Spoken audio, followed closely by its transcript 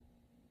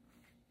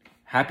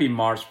happy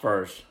March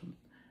 1st.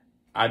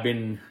 I've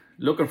been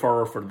looking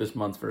forward for this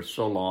month for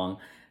so long.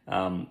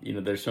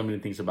 There's so many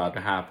things about to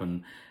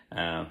happen.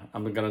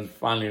 I'm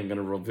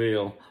gonna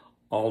reveal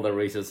all the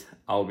races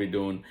I'll be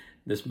doing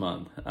this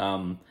month.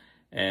 It'll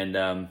be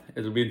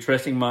an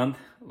interesting month.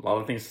 A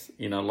lot of things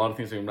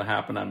are going to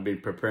happen. I've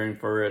been preparing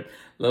for it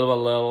little by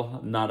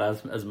little, not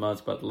as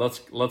much, but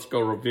let's go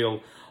reveal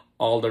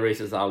all the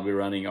races I'll be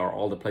running, or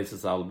all the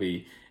places I'll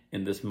be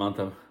in this month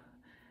of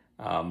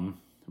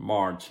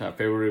March.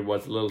 February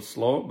was a little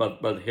slow,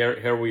 but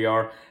here we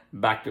are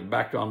back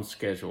to on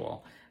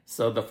schedule.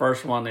 So the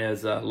first one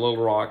is Little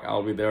Rock.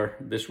 I'll be there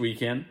this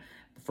weekend,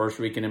 the first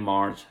weekend in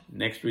March.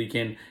 Next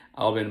weekend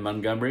I'll be in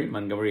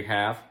Montgomery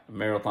half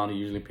marathon. I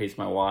usually pace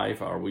my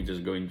wife, or we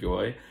just go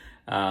enjoy.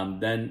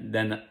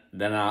 Then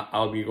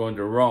I'll be going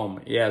to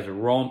Rome. Yes,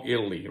 Rome,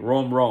 Italy.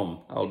 Rome.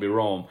 I'll be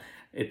Rome.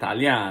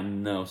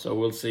 Italiano. So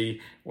we'll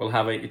see. We'll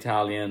have an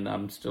Italian.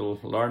 I'm still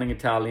learning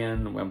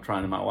Italian. I'm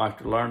trying my wife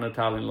to learn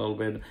Italian a little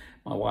bit.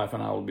 My wife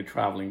and I will be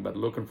traveling, but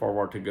looking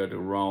forward to go to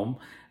Rome.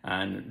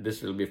 And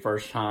this will be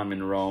first time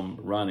in Rome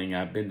running.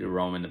 I've been to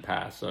Rome in the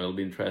past, so it'll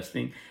be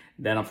interesting.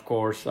 Then, of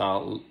course,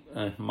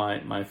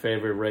 my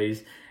favorite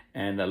race,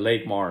 and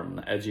Lake Martin.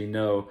 As you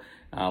know,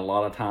 a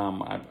lot of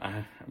time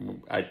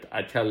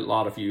I tell a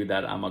lot of you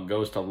that I'm a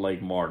ghost of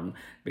Lake Martin,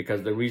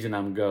 because the reason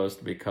I'm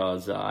ghost,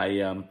 because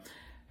I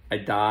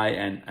die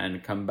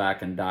and come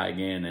back and die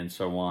again, and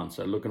so on.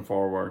 So looking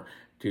forward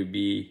to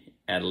be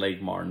at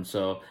Lake Martin.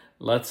 So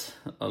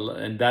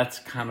and that's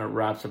kind of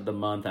wraps up the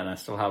month, and I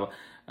still have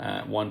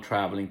one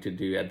traveling to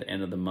do at the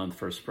end of the month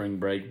for spring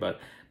break,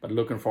 but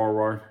looking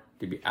forward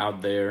to be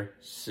out there.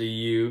 See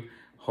you.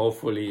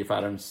 Hopefully, if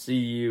I don't see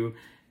you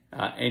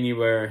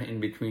anywhere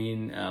in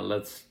between,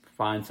 let's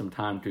find some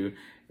time to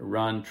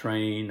run,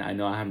 train. I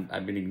know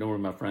I've been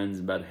ignoring my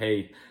friends, but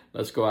hey,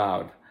 let's go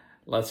out.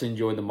 Let's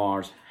enjoy the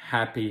March.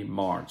 Happy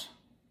March.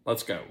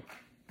 Let's go.